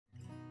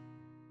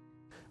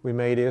We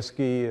made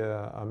Iski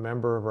a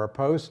member of our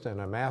post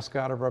and a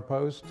mascot of our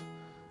post,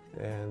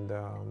 and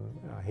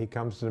he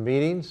comes to the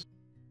meetings.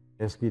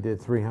 Iski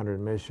did 300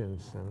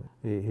 missions,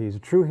 and he's a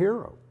true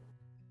hero.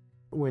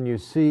 When you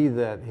see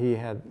that he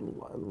had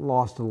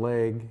lost a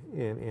leg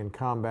in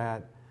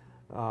combat,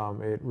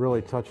 it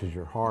really touches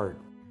your heart.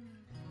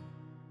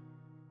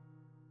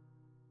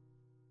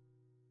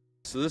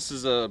 So this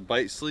is a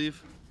bite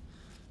sleeve.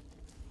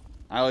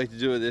 I like to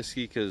do it with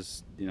Iski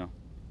because, you know,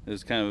 it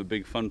was kind of a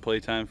big fun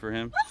playtime for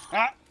him.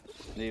 Ah!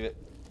 Leave it.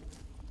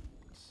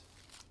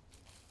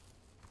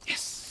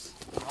 Yes!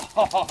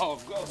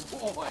 Oh,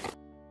 good boy!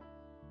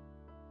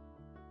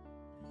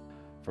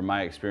 From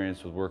my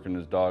experience with working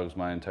with dogs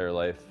my entire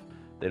life,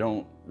 they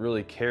don't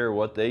really care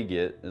what they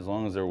get as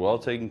long as they're well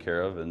taken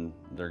care of, and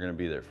they're going to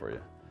be there for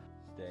you.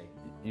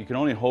 You can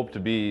only hope to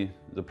be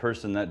the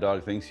person that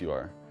dog thinks you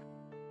are.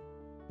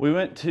 We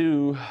went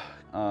to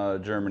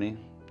Germany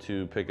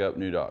to pick up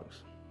new dogs.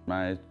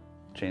 My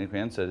chain of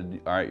command said,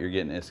 all right, you're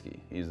getting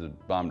Iski. He's the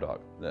bomb dog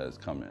that has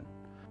come in.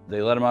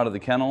 They let him out of the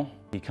kennel.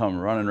 He come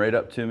running right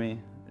up to me,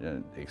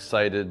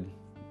 excited,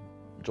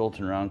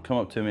 jolting around, come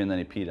up to me, and then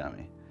he peed on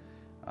me.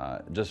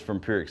 Just from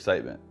pure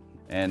excitement.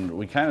 And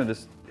we kind of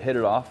just hit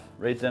it off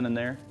right then and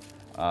there,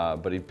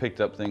 but he picked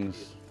up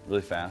things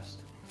really fast.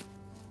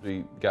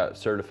 We got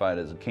certified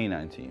as a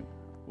canine team.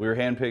 We were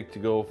handpicked to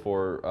go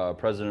for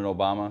President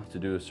Obama to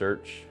do a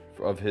search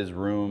of his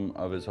room,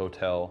 of his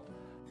hotel.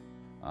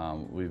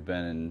 We've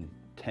been in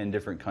 10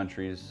 different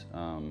countries,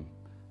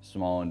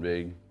 small and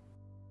big.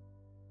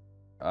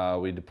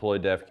 We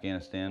deployed to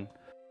Afghanistan.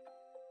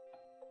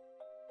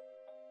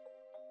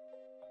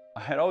 I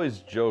had always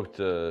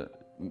joked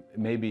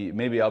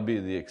maybe I'll be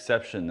the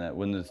exception that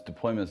when this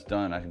deployment's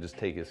done, I can just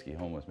take Iski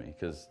home with me,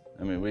 because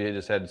I mean we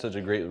just had such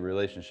a great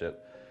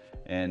relationship,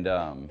 and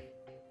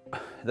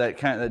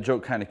that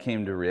joke kind of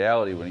came to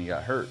reality when he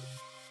got hurt.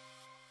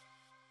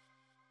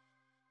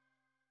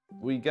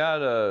 We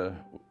got a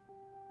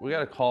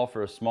call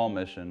for a small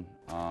mission.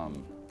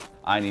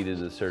 I needed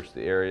to search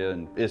the area,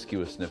 and Iski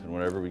was sniffing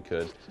whatever we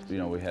could. You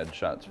know, we had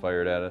shots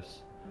fired at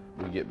us.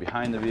 We get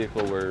behind the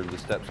vehicle where the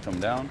steps come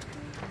down.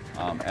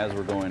 As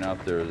we're going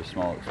up, there was a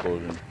small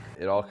explosion.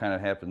 It all kind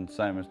of happened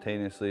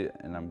simultaneously,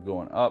 and I'm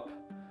going up,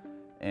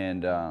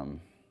 and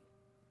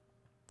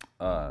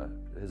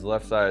his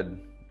left side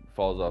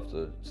falls off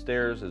the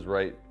stairs, his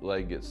right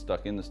leg gets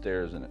stuck in the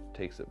stairs, and it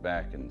takes it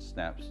back and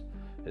snaps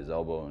his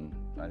elbow, and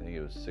I think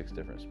it was 6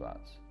 different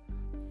spots.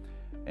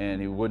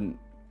 And he wouldn't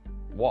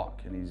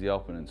walk, and he's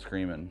yelping and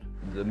screaming.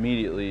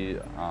 Immediately,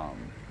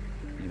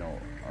 you know,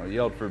 I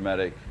yelled for a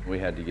medic. We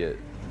had to get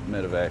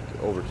medevac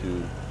over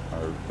to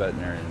our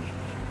veterinarian,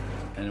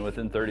 and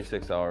within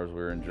 36 hours we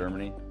were in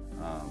Germany,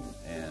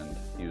 and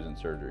he was in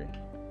surgery.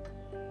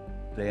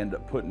 They end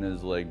up putting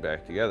his leg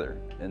back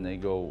together, and they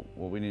go,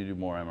 well, we need to do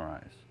more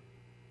MRIs.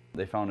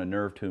 They found a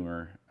nerve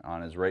tumor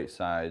on his right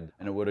side,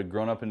 and it would have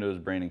grown up into his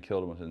brain and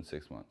killed him within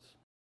 6 months.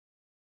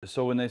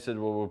 So when they said,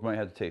 well, we might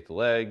have to take the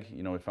leg,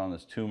 you know, we found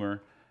this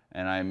tumor,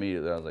 and I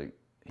was like,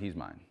 he's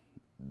mine.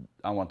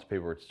 I want the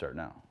paperwork to start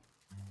now.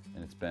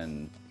 And it's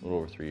been a little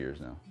over 3 years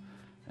now,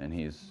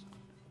 and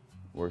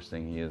worst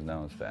thing he is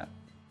now is fat.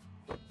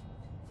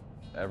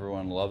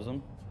 Everyone loves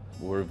him.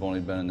 We've only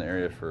been in the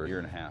area for a year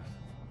and a half,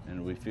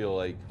 and we feel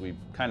like we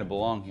kind of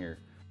belong here.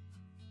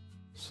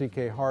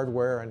 CK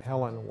Hardware and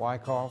Helen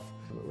Wyckoff,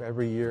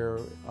 every year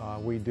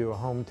we do a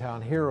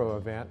hometown hero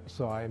event,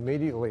 so I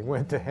immediately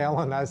went to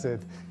Helen. I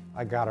said,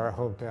 I got our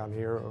hometown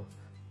hero,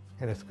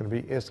 and it's going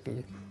to be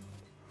Iski.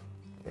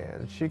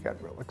 And she got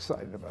real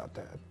excited about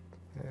that,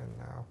 and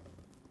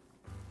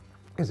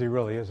because he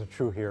really is a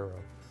true hero.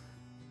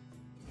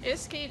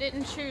 Iski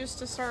didn't choose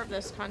to serve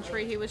this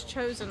country, he was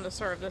chosen to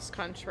serve this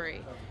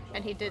country.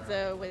 And he did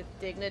so with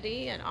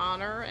dignity and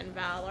honor and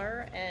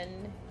valor,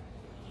 and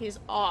he's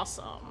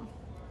awesome.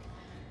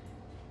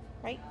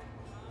 Right?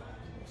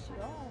 Yes,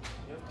 you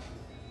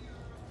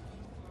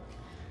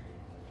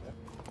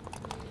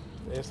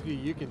are.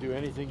 Iski, you can do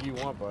anything you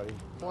want, buddy.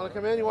 You want to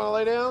come in? You want to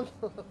lay down?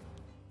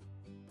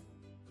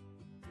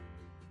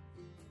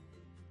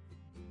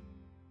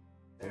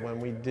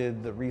 When we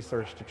did the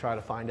research to try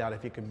to find out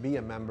if he could be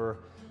a member,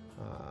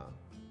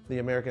 the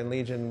American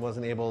Legion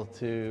wasn't able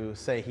to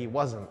say he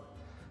wasn't.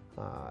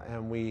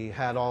 And we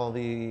had all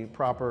the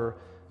proper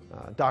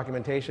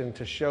documentation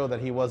to show that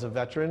he was a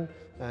veteran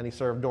and he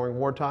served during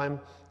wartime.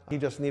 He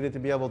just needed to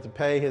be able to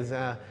pay his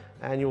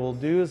annual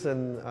dues,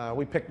 and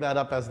we picked that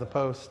up as the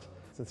post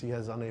since he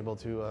is unable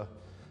to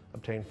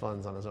obtain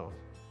funds on his own.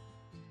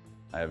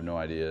 I have no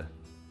idea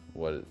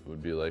what it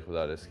would be like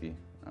without Iski.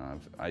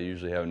 I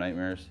usually have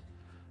nightmares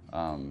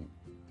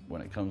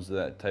when it comes to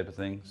that type of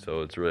thing,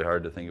 so it's really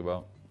hard to think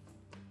about.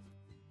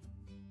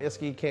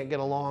 Iski can't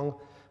get along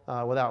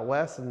without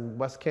Wes, and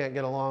Wes can't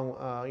get along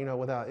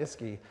without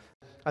Iski.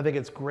 I think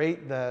it's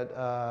great that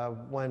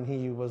when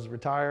he was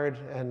retired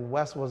and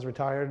Wes was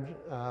retired,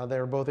 they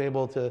were both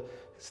able to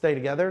stay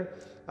together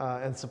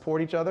and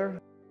support each other.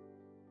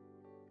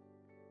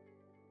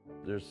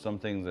 There's some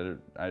things that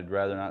I'd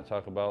rather not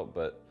talk about,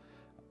 but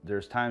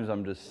there's times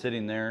I'm just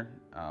sitting there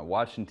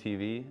watching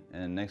TV,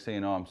 and next thing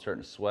you know, I'm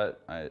starting to sweat.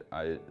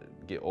 I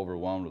get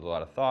overwhelmed with a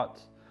lot of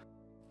thoughts,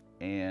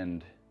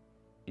 and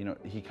you know,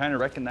 he kind of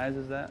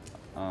recognizes that,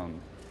 and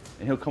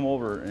he'll come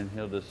over and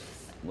he'll just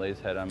lay his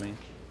head on me,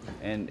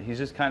 and he's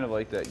just kind of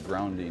like that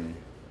grounding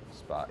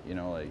spot, you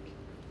know, like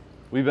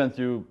we've been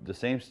through the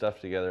same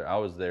stuff together. I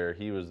was there,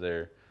 he was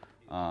there.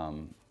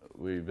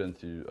 We've been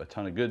through a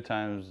ton of good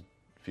times,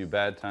 a few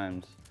bad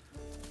times,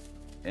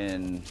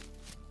 and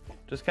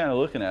just kind of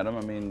looking at him,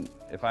 I mean,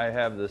 if I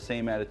have the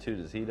same attitude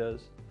as he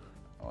does,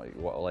 like,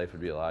 life would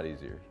be a lot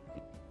easier.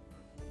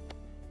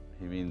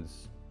 He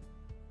means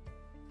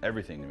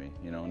everything to me,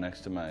 you know,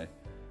 next to my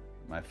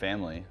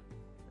family,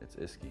 it's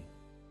Iski.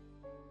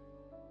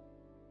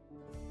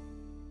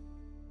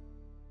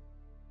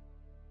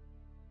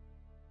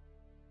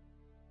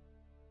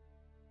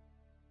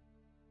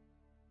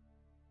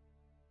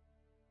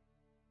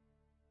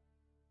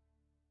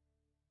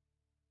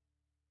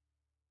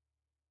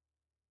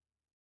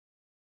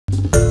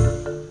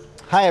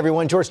 Hi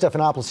everyone, George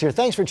Stephanopoulos here.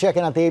 Thanks for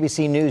checking out the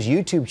ABC News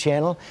YouTube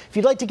channel. If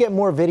you'd like to get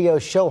more videos,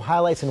 show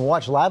highlights, and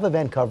watch live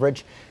event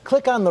coverage,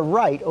 click on the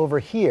right over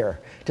here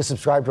to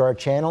subscribe to our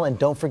channel, and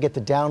don't forget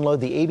to download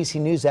the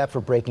ABC News app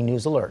for breaking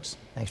news alerts.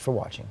 Thanks for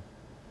watching.